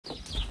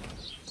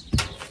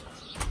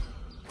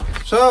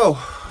So,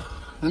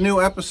 a new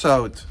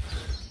episode.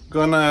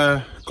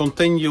 Gonna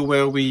continue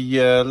where we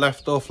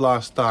left off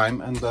last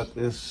time, and that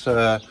is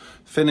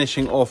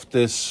finishing off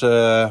this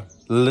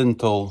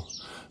lintel.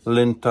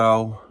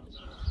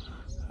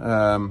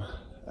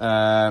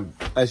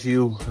 As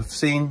you have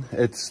seen,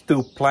 it's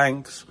two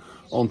planks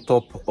on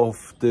top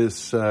of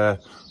this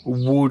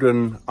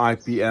wooden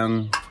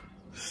IPN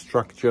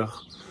structure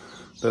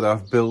that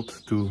I've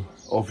built to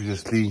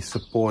obviously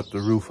support the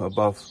roof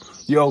above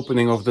the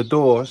opening of the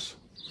doors.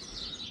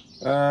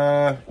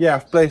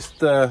 I've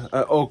placed an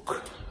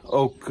oak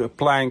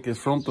plank in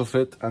front of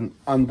it and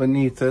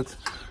underneath it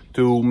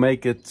to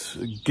make it,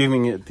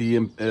 giving it the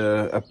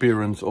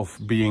appearance of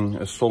being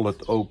a solid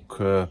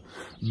oak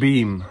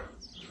beam.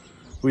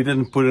 We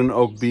didn't put an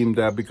oak beam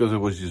there because it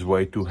was just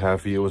way too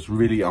heavy. It was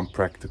really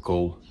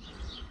unpractical.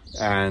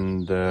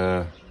 And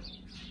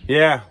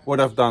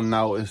what I've done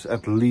now is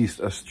at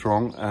least as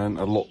strong and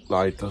a lot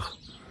lighter.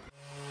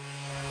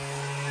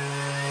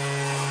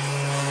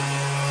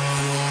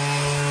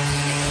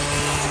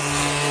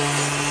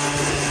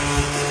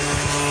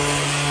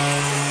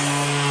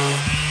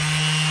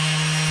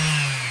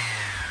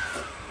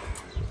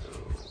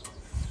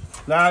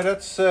 Now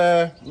that's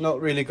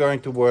not really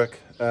going to work.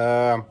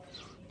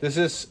 This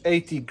is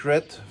 80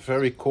 grit,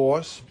 very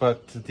coarse,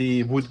 but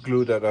the wood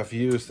glue that I've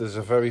used is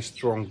a very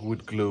strong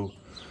wood glue.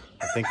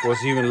 I think it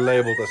was even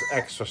labeled as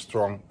extra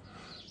strong.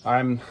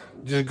 I'm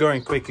just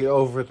going quickly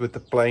over it with the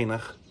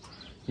planer.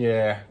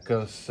 Yeah,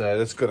 because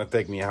it's gonna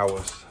take me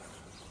hours.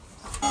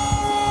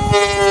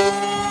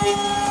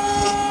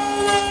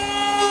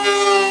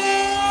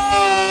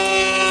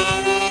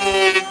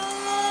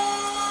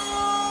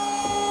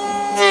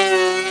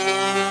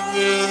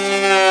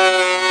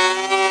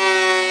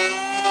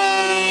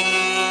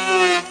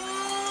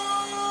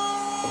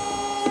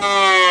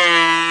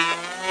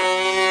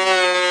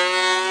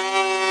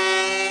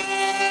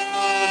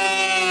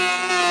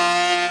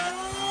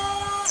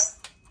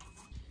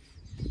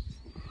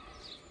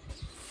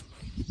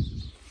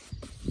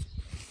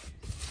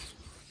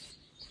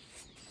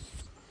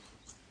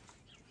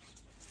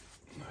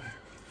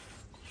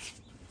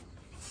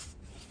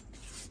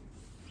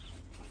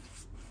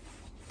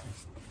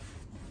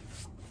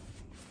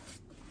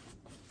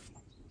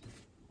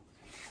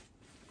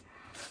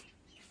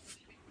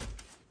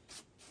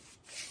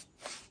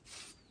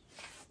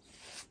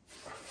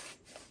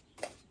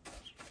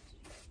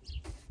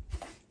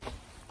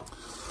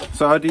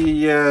 So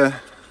the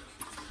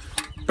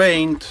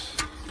paint,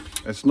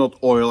 it's not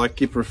oil, I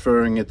keep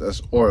referring it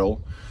as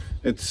oil.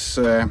 It's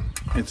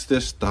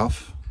this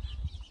stuff.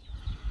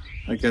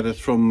 I get it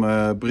from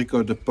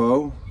Brico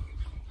Depot.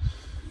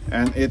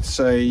 And it's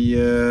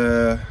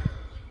a,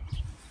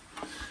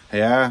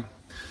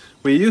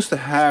 we used to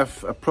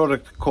have a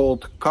product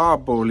called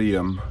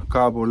carboleum.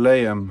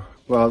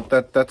 Well,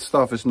 that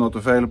stuff is not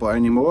available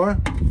anymore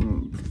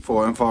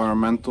for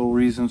environmental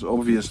reasons,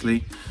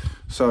 obviously.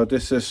 So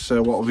this is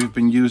what we've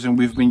been using.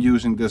 We've been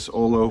using this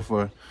all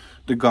over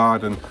the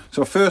garden.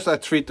 So first I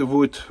treat the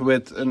wood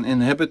with an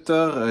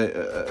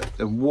inhibitor,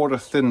 a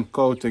water-thin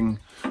coating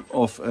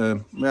of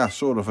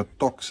sort of a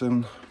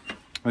toxin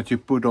that you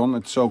put on.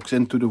 It soaks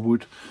into the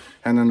wood,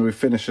 and then we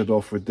finish it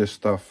off with this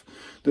stuff.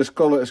 This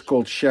color is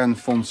called Chêne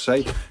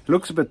Foncé. It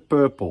looks a bit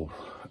purple,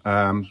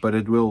 but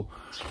it will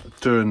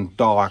turn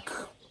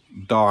dark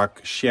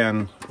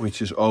chêne,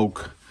 which is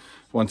oak,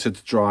 once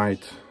it's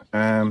dried.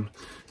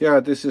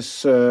 This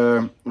is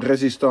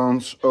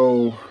Resistance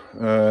O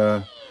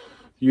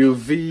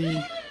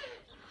UV,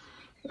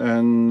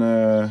 and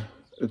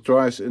it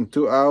dries in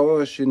 2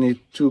 hours. You need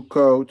 2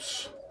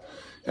 coats,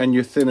 and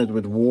you thin it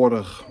with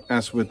water,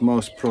 as with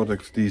most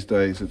products these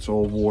days. It's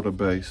all water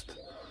based.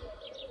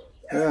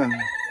 Yeah,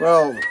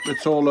 well,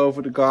 it's all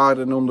over the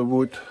garden on the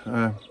wood,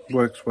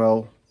 works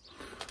well.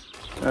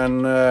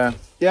 And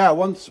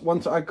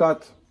once I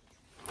got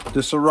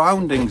the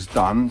surroundings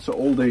done, so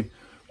all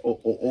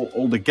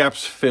the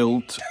gaps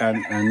filled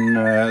and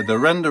the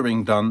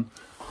rendering done,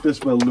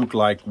 this will look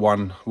like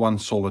one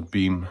solid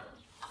beam.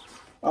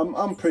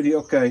 I'm pretty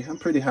okay. I'm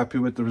pretty happy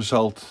with the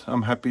result.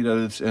 I'm happy that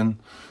it's in.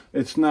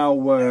 It's now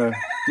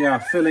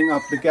filling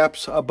up the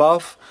gaps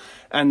above,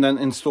 and then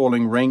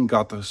installing rain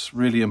gutters,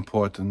 really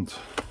important.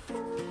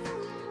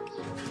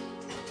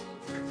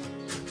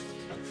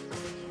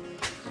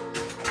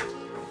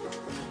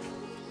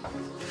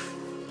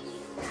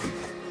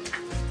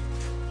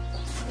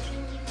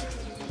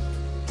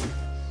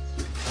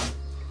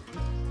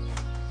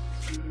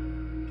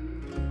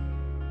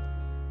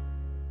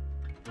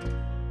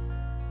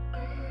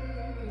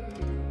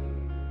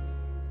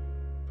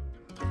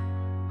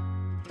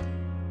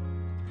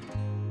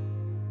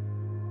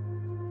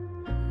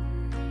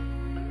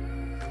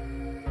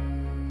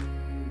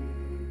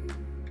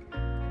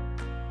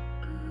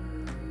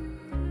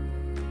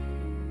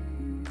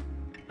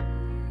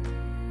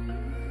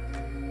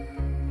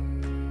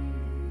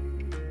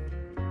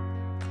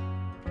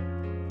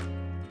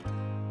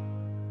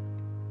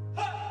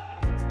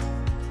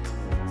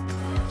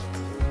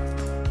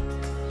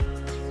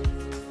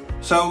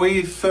 So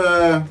we've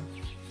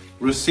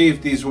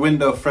received these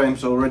window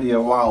frames already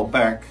a while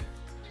back.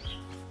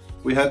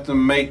 We had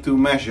them made to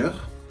measure,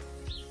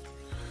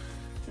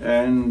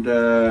 and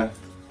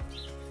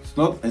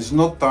it's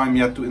not time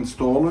yet to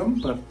install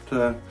them,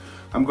 but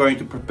I'm going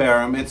to prepare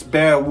them. It's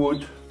bare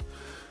wood,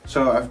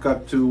 so I've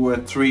got to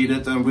treat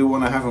it, and we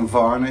want to have them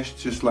varnished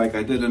just like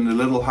I did in the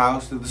little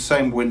house. They're the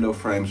same window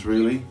frames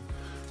really,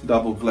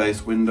 double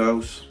glazed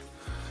windows.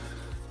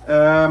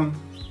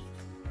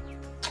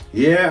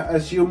 Yeah,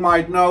 as you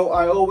might know,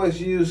 I always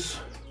use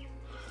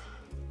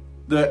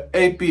the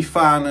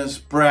Epiphanes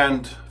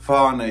brand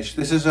varnish.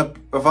 This is a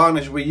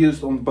varnish we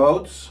used on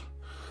boats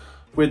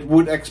with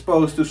wood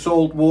exposed to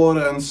salt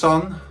water and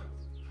sun.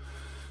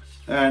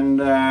 And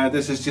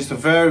this is just a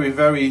very,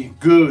 very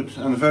good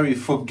and very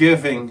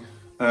forgiving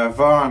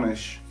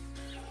varnish.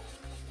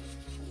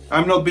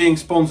 I'm not being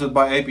sponsored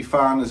by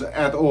Epiphanes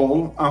at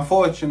all,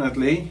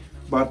 unfortunately,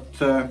 but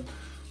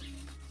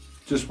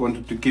just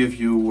wanted to give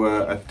you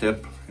a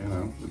tip. You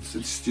know,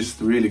 it's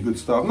just really good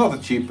stuff. Not the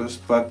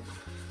cheapest, but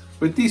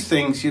with these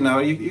things, you know,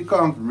 you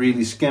can't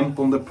really skimp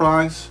on the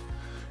price.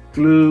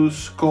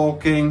 Glues,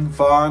 caulking,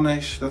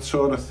 varnish, that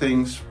sort of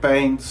things,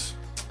 paints.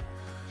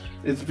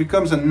 It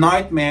becomes a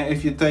nightmare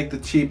if you take the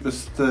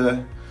cheapest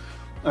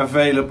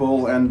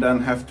available and then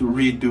have to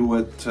redo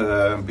it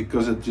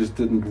because it just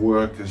didn't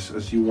work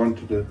as you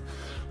wanted it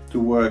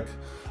to work.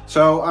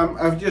 So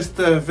I've just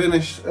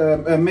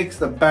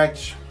mixed a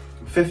batch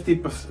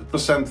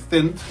 50%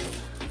 thinned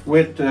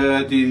with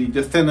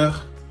the thinner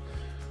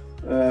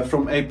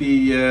from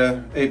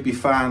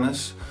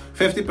Epiphanes.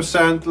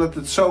 50%, let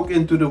it soak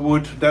into the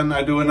wood, then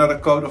I do another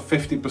coat of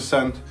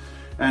 50%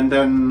 and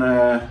then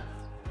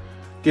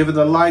give it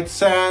a light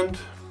sand,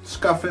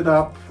 scuff it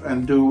up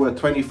and do a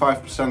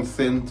 25%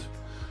 thinned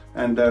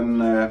and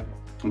then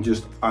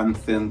just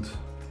unthinned.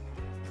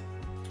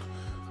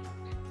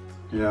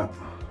 Yeah,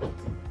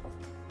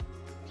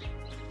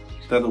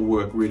 that'll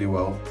work really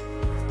well.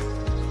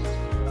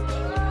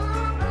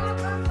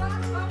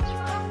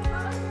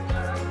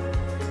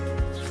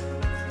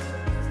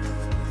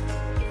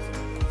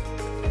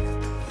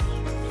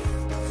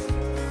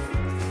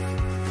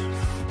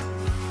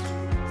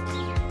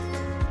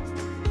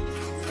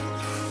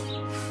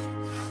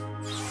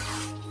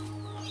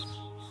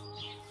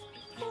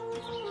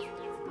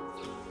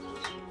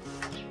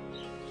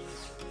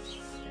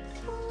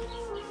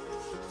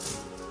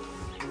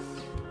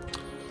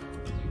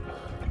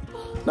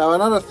 Now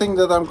another thing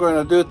that I'm going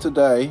to do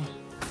today,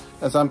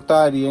 as I'm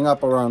tidying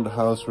up around the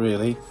house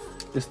really,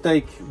 is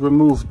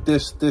remove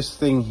this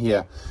thing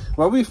here.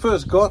 When we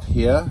first got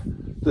here,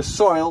 the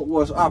soil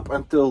was up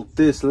until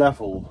this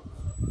level.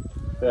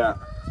 Yeah,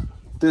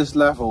 this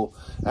level.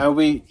 And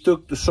we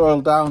took the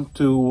soil down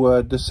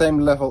to the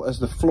same level as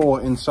the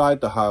floor inside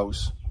the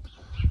house.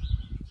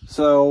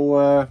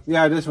 So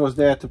yeah, this was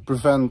there to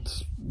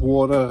prevent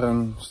water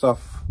and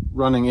stuff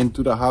running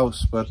into the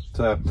house, but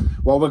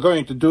what we're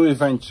going to do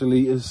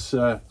eventually is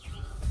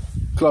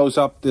close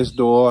up this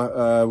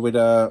door with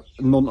a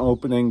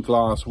non-opening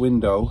glass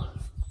window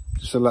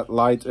just to let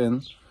light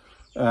in.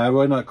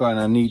 We're not going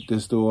to need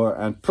this door,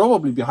 and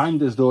probably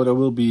behind this door there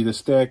will be the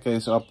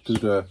staircase up to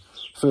the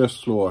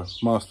first floor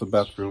master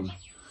bedroom.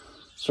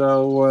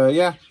 So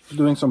yeah,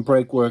 doing some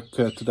brake work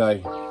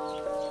today.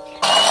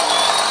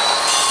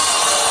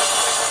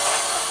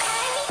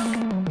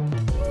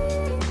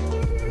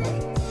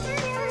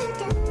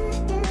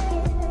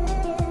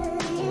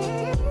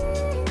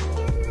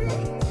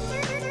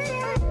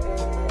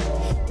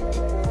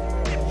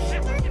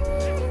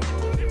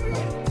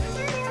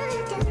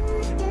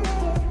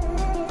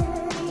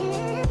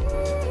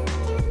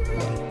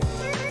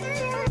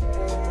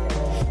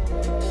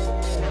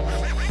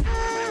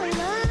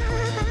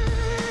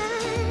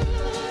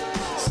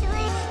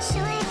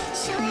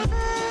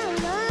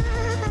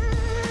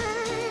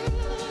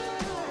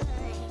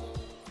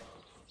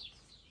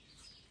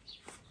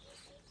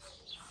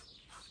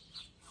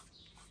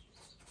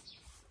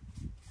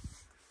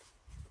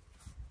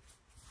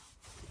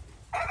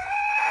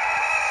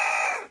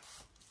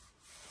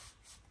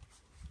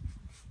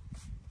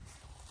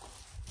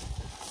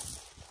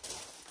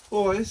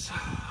 Boys,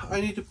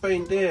 I need to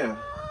paint there.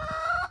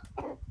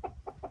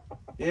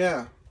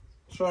 Yeah,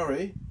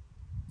 sorry.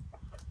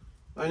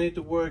 I need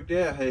to work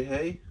there,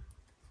 hey.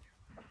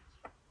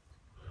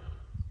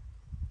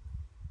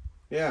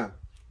 Yeah.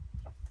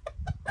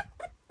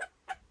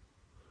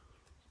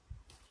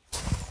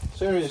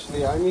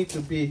 Seriously, I need to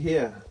be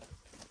here.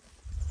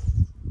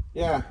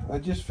 Yeah, I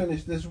just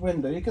finished this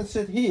window. You can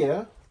sit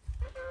here.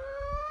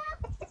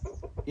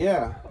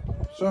 Yeah,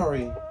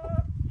 sorry.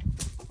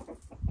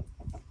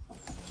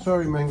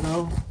 Sorry,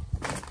 Mango.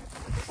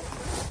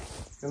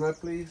 Can I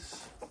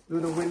please do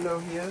the window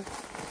here?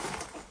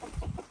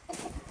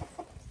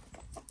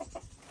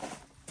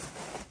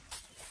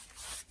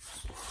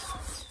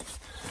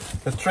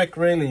 The trick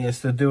really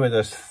is to do it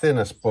as thin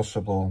as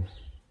possible.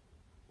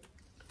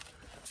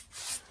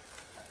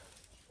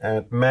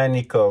 And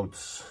many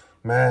coats.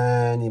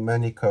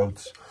 Many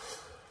coats.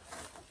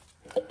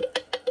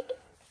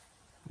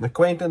 An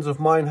acquaintance of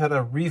mine had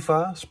a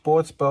Riva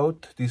sports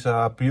boat. These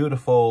are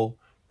beautiful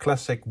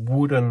classic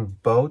wooden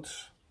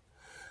boats.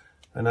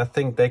 And I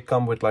think they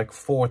come with like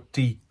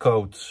 40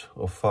 coats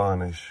of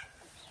varnish.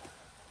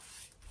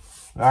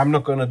 I'm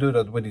not going to do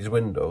that with these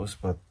windows,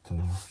 but...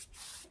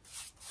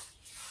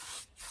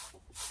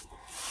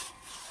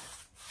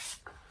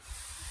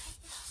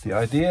 the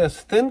idea is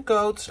thin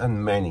coats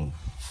and many.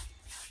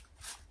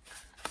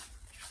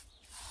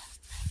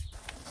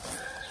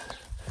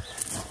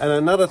 And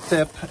another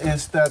tip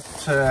is that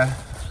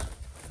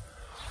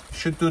you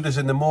should do this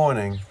in the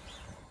morning.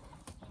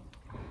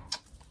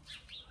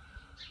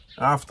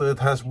 After it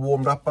has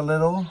warmed up a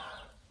little.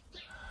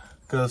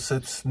 Because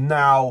it's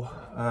now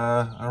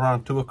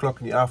around 2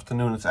 o'clock in the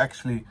afternoon. It's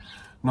actually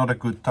not a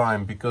good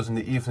time, because in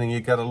the evening you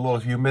get a lot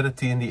of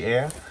humidity in the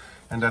air.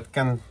 And that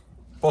can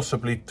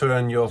possibly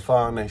turn your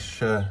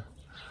varnish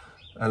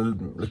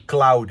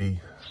cloudy.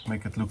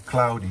 Make it look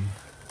cloudy.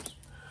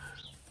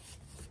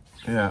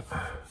 Yeah.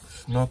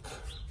 Not,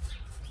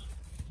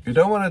 you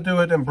don't want to do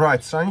it in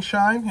bright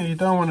sunshine, you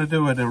don't want to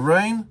do it in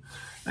rain,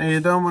 and you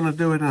don't want to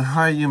do it in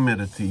high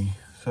humidity.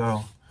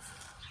 So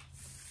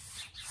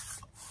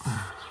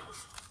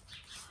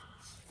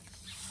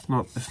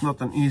it's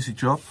not an easy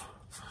job.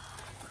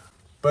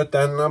 But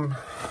then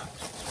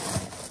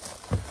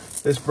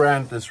this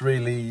brand is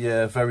really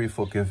very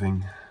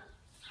forgiving.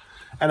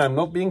 And I'm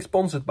not being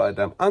sponsored by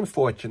them,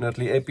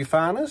 unfortunately,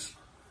 Epifanes.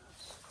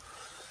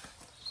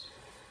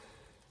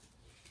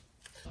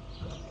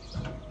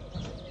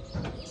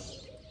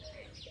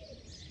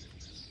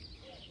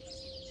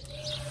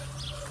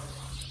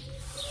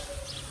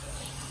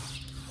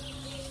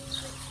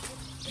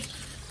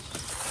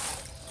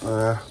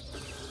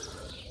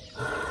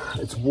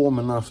 It's warm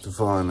enough to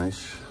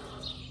varnish,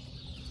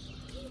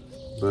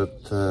 but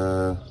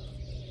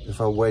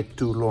if I wait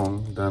too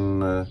long,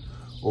 then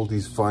all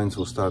these vines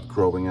will start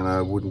growing and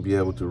I wouldn't be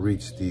able to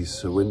reach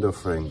these window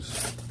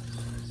frames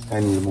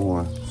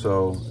anymore.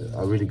 So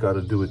I really got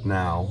to do it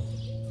now.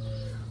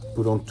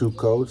 Put on 2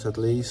 coats at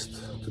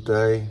least,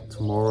 today,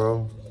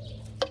 tomorrow.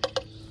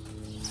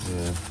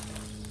 Yeah.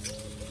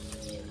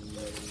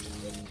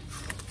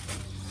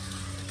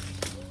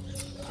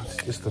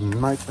 It's just a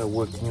nightmare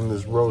working in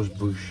this rose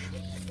bush.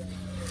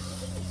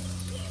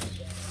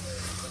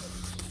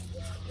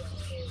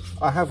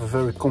 I have a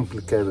very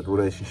complicated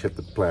relationship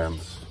with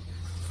plants.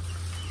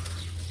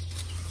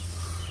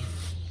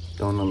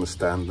 Don't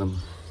understand them.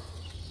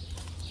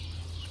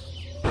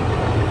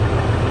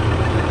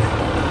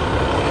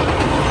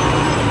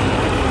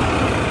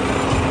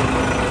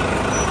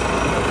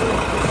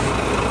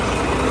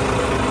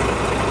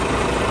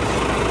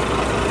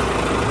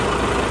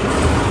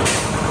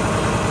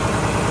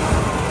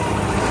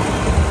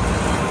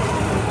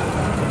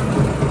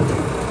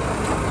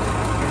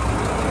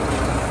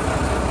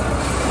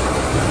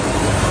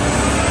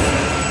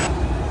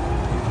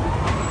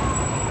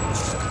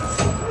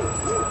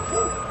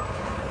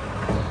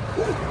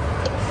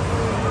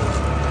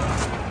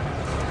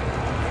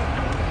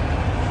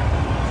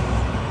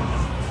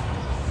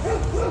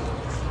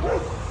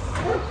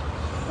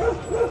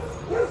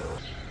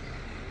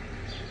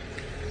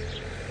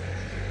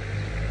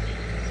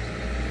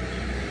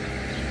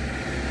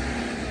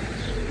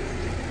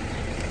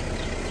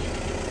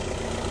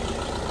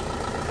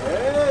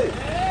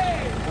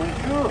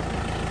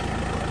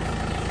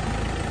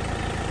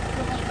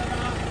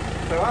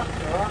 Ça va?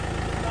 Ça va?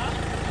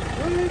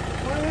 Oui,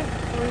 oui,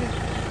 oui.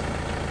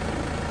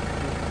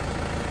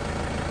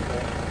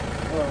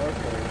 Oh,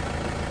 okay.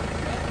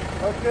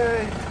 Okay,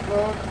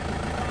 good.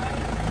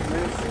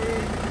 Merci.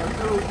 À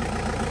tout.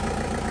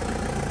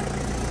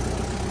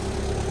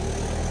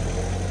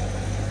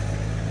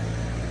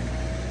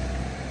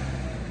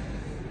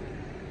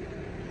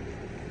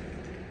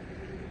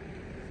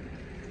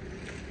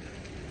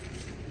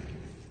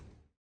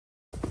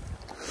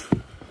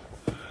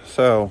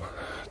 So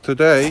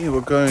today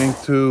we're going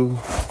to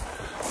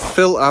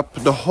fill up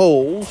the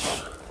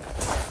holes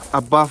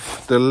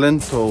above the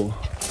lintel,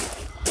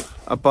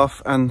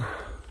 above and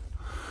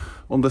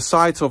on the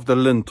sides of the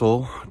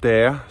lintel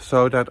there,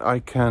 so that I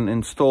can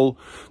install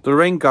the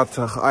rain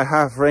gutter. I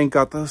have rain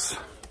gutters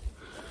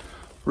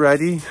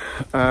ready.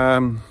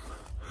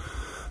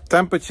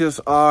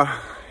 Temperatures are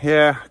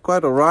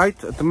quite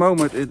alright. At the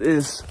moment it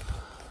is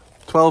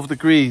 12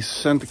 degrees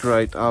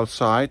centigrade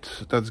outside.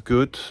 That's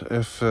good.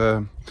 If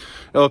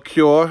it'll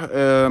cure,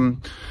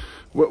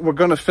 we're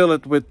gonna fill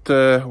it with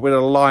a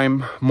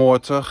lime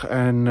mortar,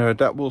 and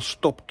that will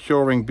stop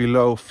curing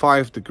below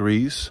 5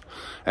 degrees,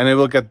 and it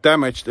will get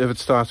damaged if it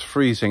starts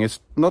freezing.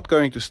 It's not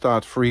going to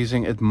start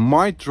freezing. It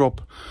might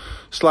drop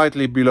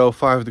slightly below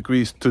 5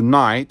 degrees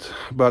tonight,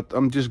 but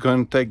I'm just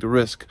going to take the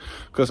risk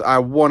because I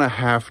want to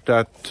have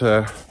that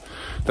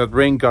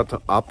rain gutter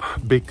up,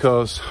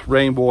 because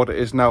rainwater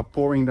is now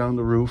pouring down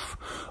the roof,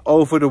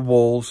 over the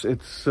walls.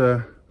 It's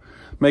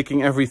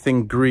making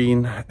everything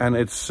green, and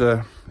it's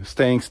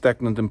staying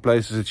stagnant in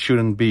places it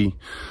shouldn't be.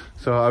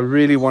 So I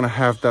really want to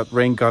have that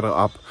rain gutter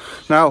up.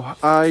 Now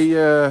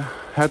I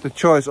had the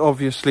choice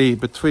obviously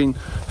between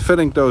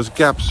filling those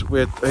gaps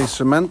with a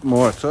cement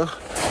mortar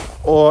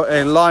or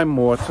a lime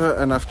mortar,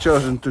 and I've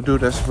chosen to do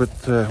this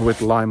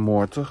with lime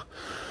mortar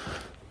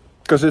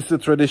because it's the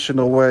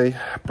traditional way,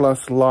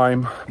 plus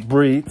lime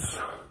breeds.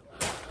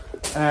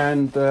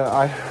 And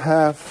I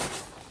have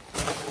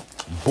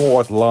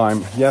bought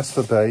lime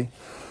yesterday.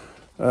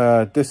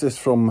 This is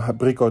from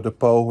Brico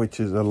Dépôt, which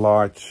is a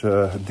large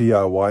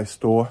DIY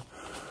store.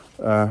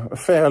 A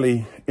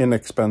fairly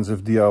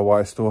inexpensive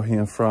DIY store here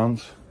in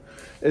France.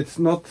 It's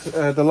not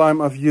the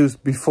lime I've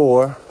used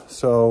before,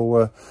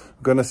 so I'm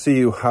gonna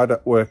see how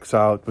that works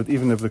out. But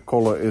even if the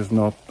color is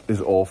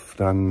off,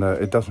 then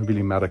it doesn't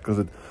really matter, because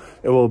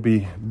it will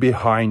be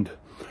behind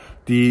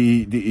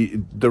the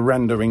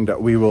rendering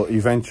that we will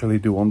eventually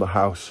do on the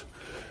house.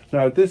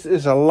 Now this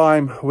is a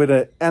lime with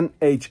an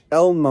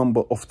NHL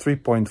number of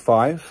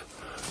 3.5.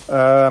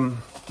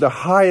 The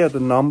higher the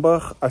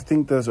number, I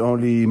think there's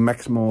only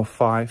maximum of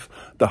 5,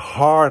 the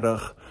harder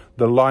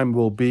the lime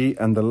will be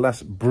and the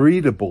less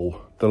breedable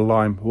the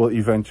lime will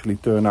eventually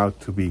turn out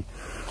to be.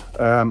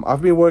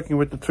 I've been working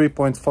with the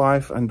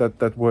 3.5 and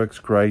that works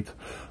great.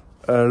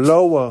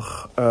 Lower,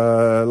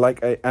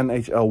 like a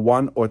NHL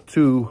 1 or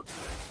 2,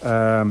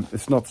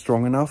 it's not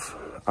strong enough,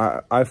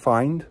 I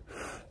find.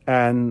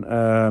 And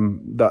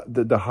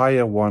the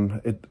higher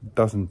one, it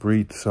doesn't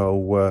breed,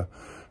 so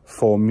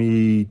for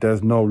me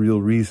there's no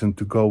real reason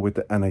to go with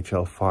the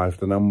NHL 5.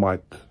 Then I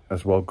might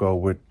as well go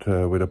with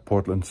a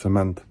Portland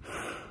cement.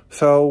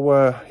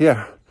 So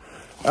yeah,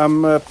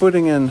 I'm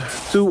putting in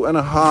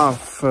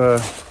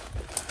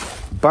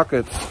 2.5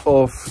 buckets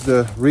of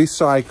the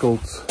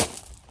recycled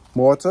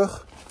mortar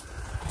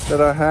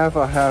that I have.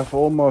 I have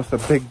almost a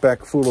big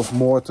bag full of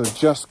mortar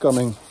just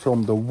coming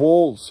from the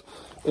walls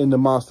in the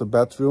master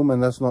bedroom,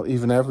 and that's not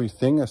even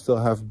everything. I still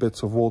have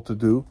bits of wall to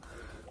do,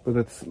 but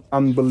it's an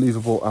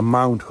unbelievable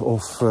amount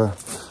of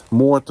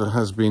mortar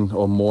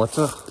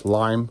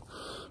lime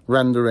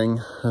rendering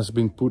has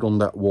been put on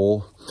that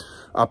wall,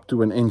 up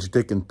to an inch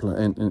thick in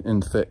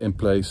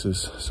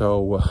places.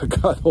 So I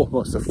got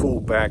almost a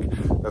full bag.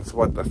 That's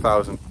what,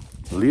 1,000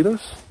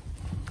 liters?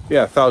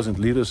 Yeah, 1,000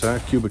 liters,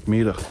 cubic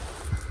meter.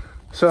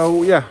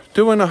 So yeah,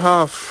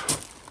 2.5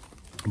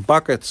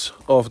 buckets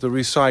of the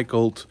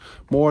recycled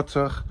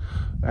mortar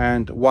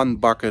and 1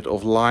 bucket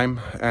of lime,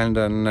 and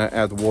then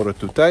add water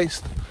to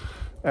taste.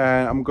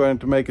 And I'm going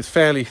to make it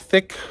fairly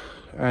thick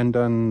and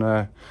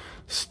then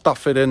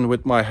stuff it in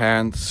with my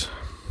hands.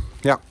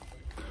 Yeah,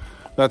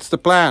 that's the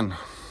plan.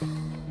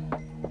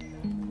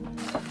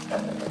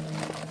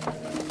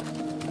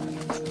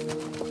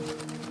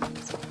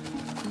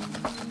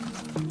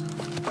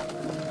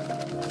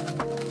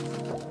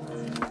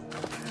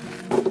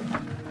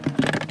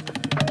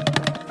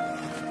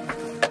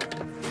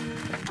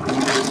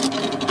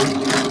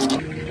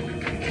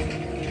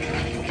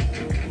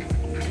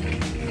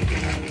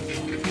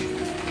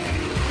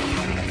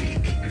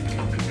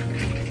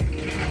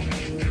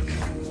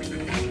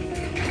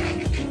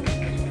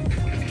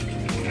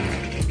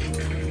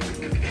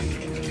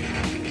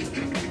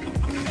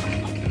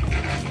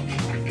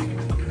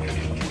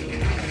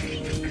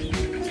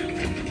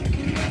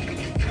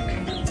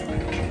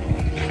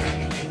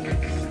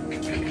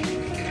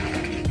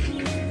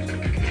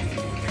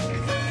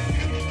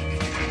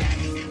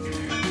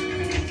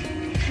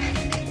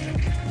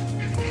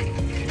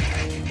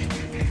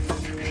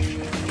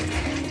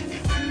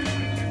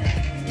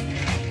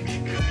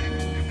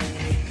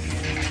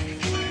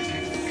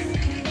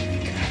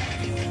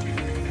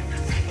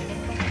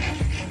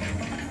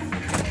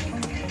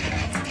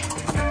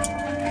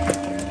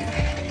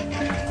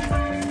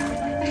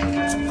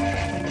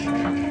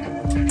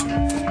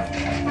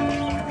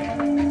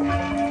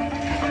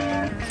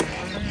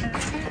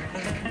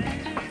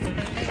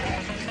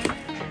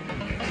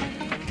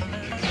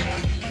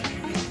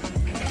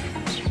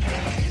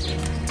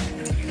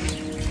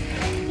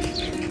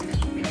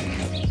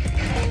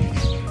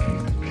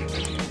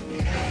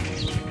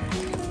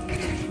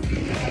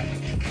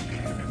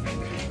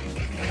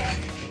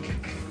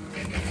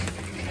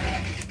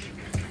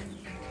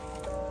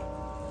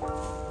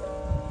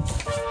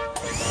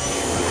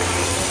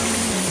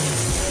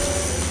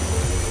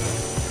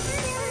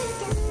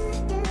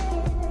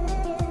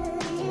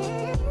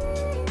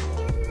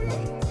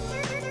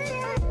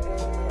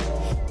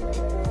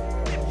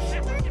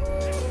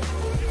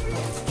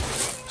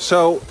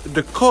 So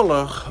the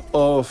color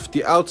of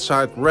the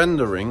outside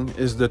rendering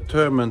is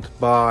determined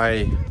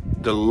by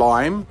the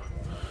lime,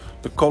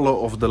 the color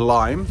of the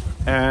lime,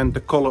 and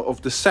the color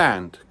of the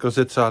sand, because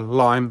it's a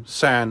lime,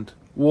 sand,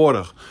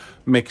 water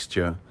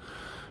mixture.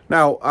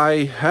 Now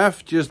I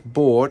have just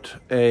bought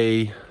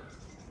a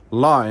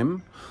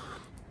lime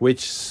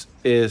which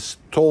is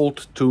said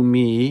to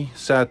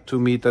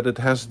me that it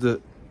has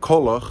the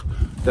color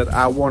that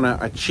I want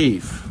to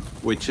achieve,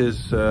 which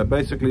is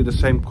basically the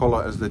same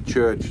color as the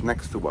church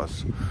next to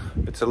us.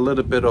 It's a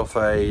little bit of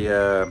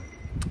a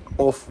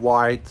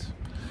off-white,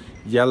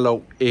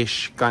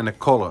 yellowish kind of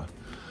color.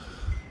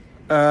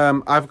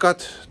 I've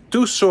got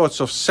two sorts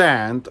of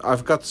sand.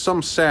 I've got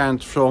some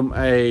sand from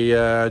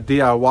a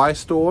DIY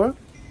store,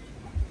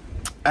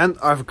 and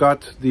I've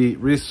got the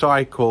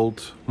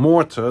recycled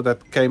mortar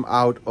that came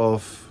out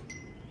of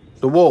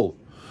the wall,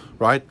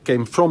 right?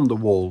 Came from the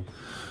wall.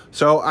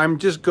 So I'm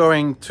just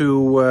going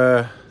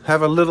to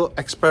have a little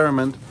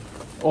experiment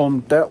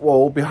on that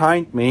wall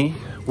behind me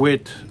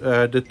with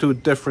the two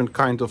different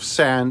kinds of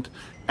sand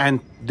and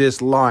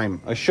this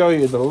lime. I show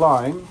you the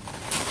lime.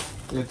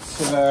 It's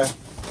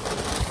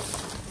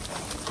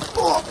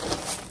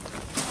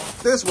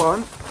this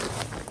one,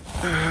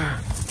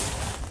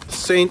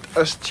 Saint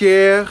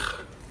Astier.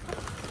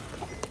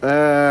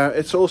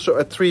 It's also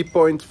a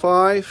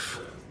 3.5,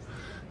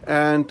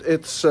 and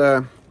it's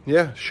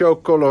yeah, Show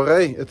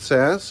Coloré, it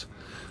says.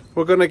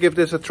 We're gonna give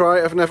this a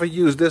try. I've never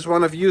used this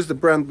one. I've used the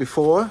brand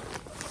before.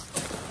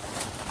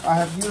 I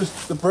have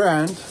used the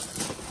brand.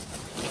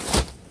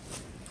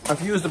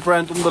 I've used the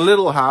brand on the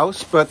little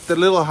house, but the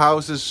little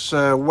house is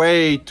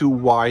way too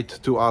wide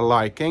to our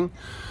liking,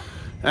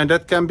 and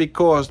that can be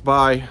caused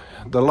by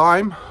the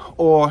lime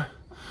or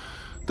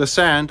the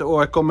sand,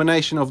 or a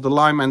combination of the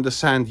lime and the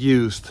sand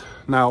used.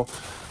 Now,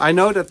 I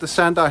know that the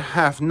sand I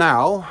have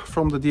now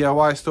from the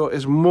DIY store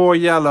is more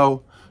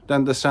yellow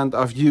than the sand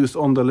I've used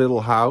on the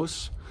little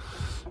house,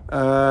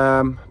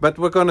 but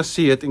we're gonna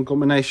see it in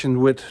combination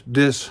with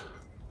this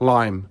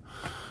lime.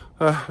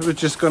 We're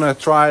just gonna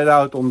try it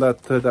out on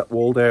that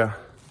wall there,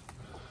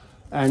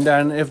 and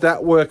then if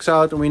that works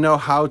out and we know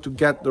how to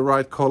get the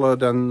right color,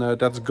 then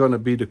that's gonna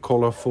be the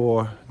color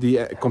for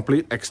the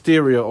complete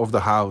exterior of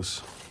the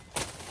house.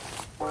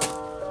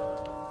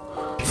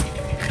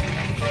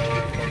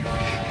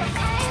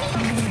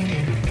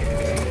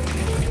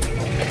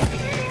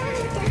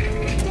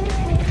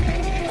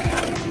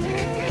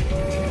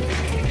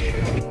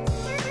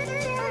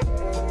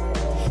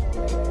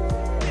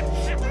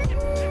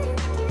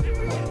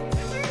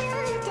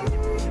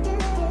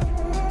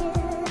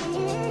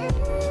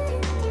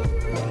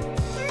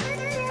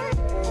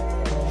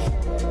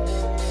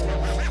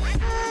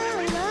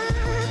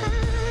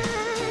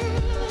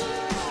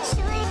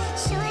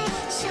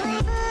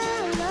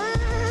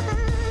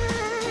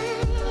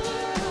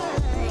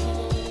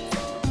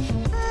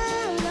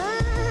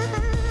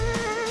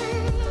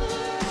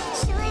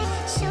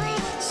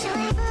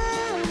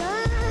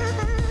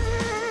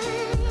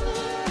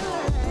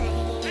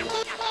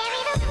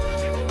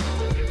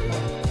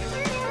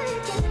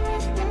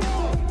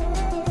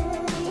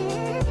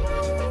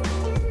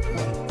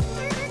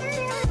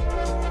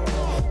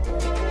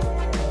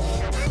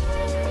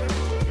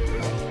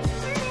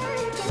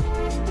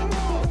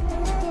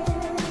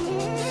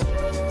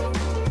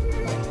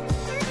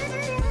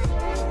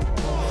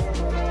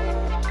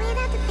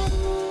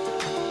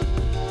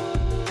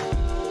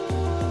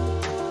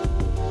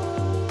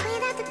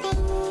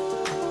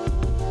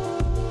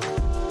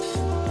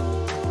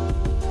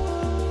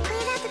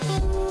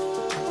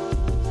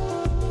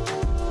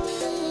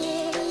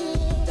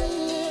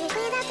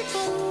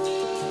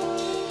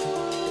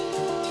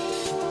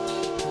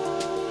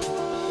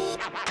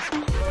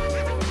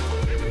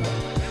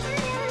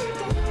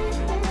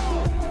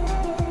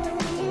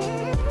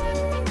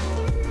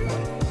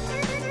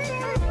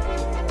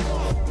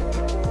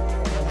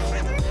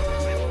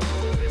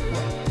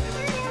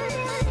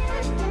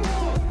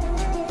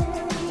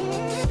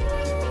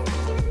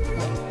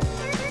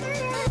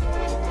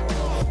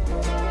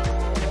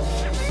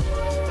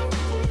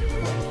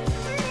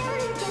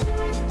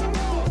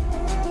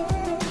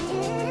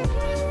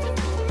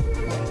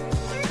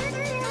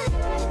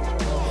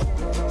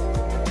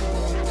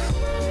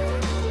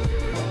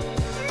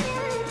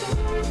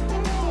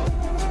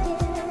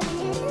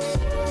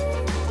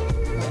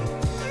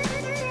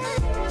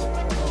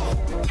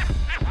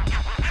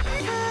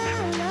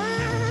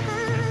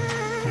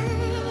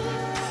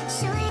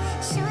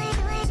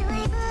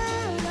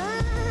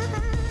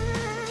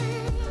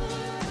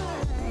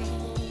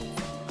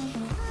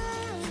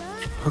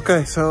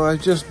 Okay, so I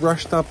just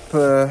brushed up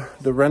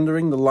the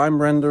rendering, the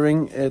lime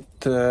rendering.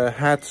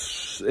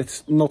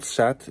 It's not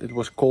set. It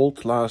was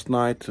cold last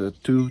night,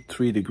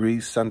 2-3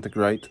 degrees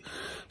centigrade.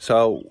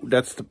 So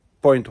that's the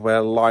point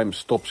where lime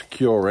stops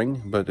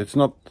curing, but it's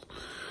not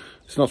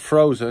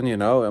frozen, you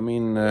know. I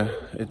mean,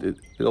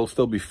 it'll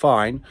still be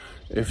fine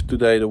if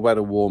today the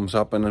weather warms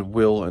up, and it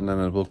will, and then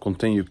it will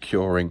continue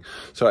curing.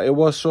 So it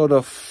was sort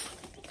of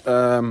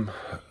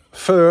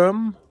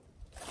firm,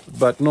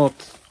 but not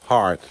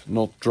hard,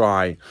 not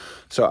dry.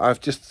 So I've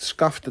just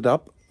scuffed it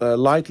up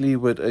lightly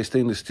with a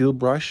stainless steel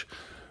brush,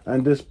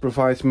 and this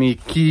provides me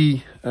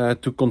key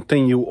to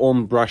continue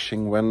on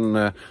brushing when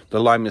the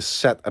lime is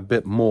set a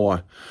bit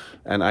more,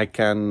 and I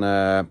can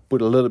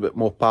put a little bit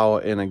more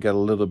power in and get a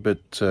little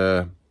bit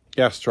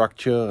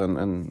structure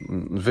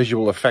and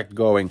visual effect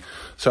going.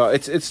 So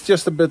it's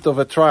just a bit of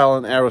a trial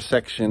and error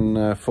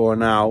section for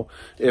now.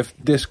 If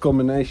this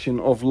combination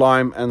of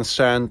lime and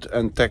sand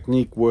and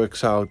technique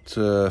works out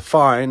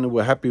fine,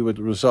 we're happy with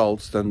the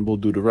results, then we'll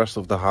do the rest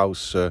of the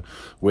house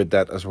with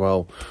that as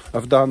well.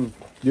 I've done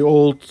the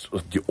old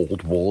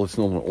wall. It's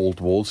not an old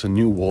wall, it's a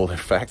new wall in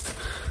fact.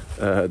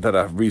 that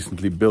I've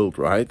recently built,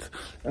 right?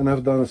 And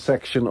I've done a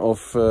section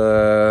of,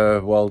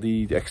 well,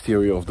 the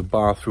exterior of the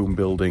bathroom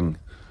building.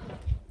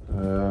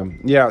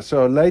 Yeah,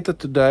 so later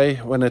today,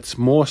 when it's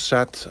more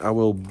set, I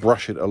will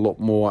brush it a lot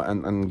more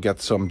and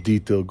get some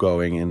detail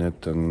going in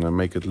it and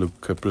make it look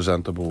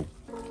presentable.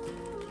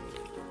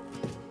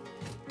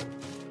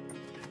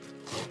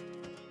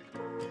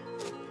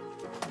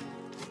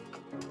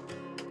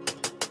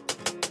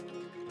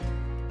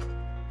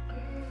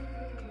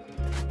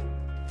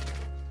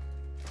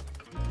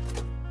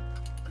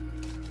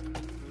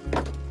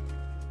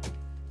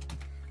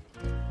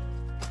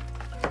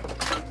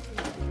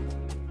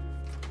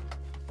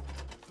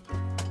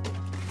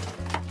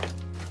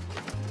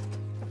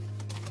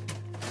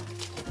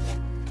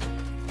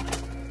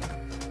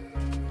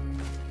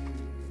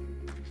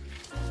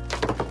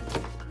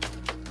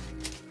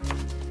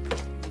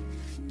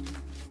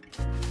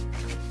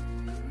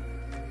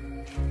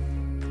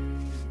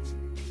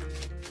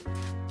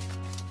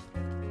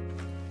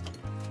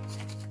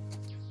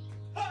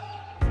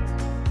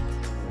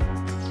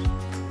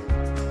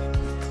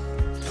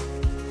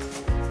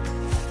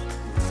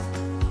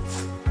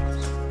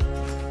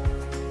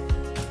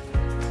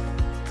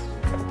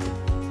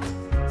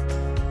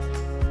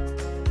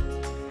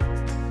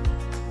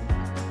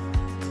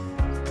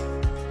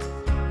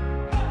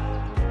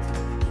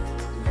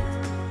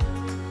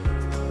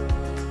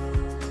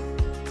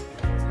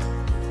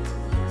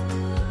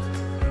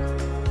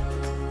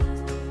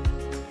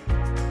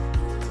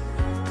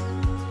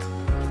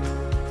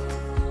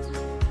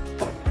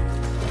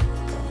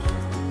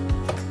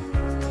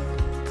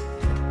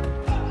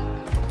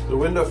 The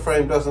window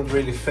frame doesn't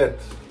really fit.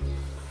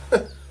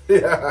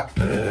 Yeah.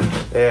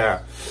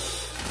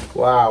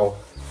 Wow.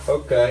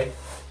 Okay.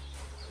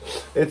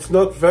 It's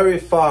not very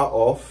far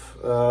off.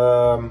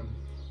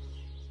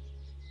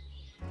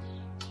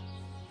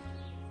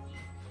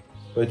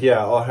 But yeah,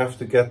 I'll have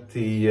to get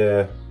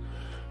the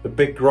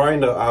big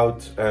grinder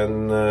out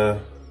and the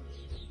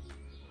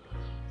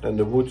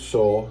wood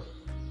saw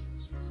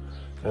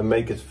and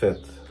make it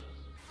fit.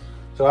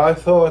 So I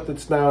thought,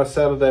 it's now a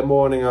Saturday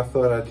morning, I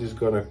thought I'm just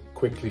gonna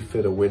quickly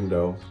fit a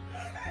window.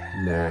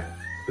 Nah,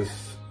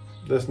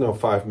 there's no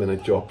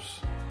 5-minute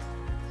jobs.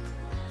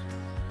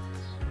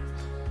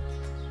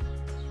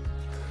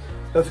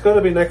 That's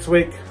gonna be next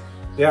week.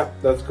 Yeah,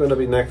 that's gonna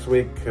be next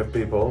week,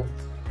 people.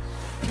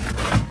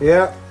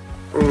 Yeah,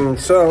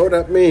 so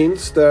that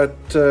means that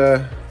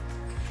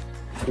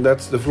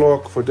that's the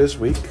vlog for this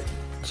week.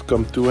 It's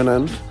come to an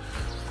end.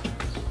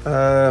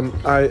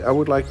 I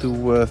would like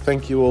to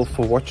thank you all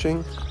for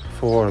watching,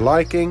 for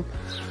liking,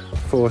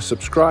 for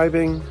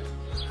subscribing.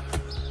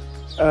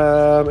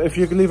 If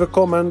you can leave a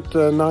comment,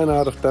 9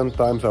 out of 10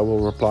 times I will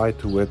reply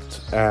to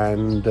it.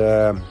 And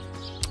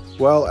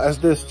well, as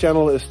this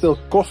channel is still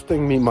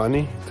costing me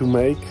money to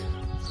make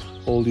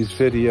all these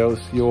videos,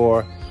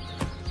 your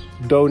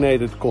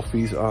donated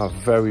coffees are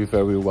very,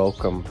 very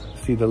welcome.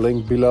 See the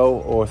link below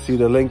or see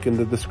the link in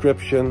the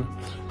description.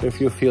 If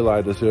you feel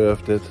I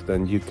deserved it,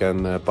 then you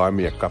can buy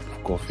me a cup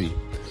of coffee.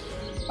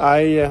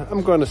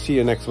 I'm gonna see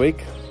you next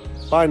week.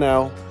 Bye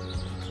now.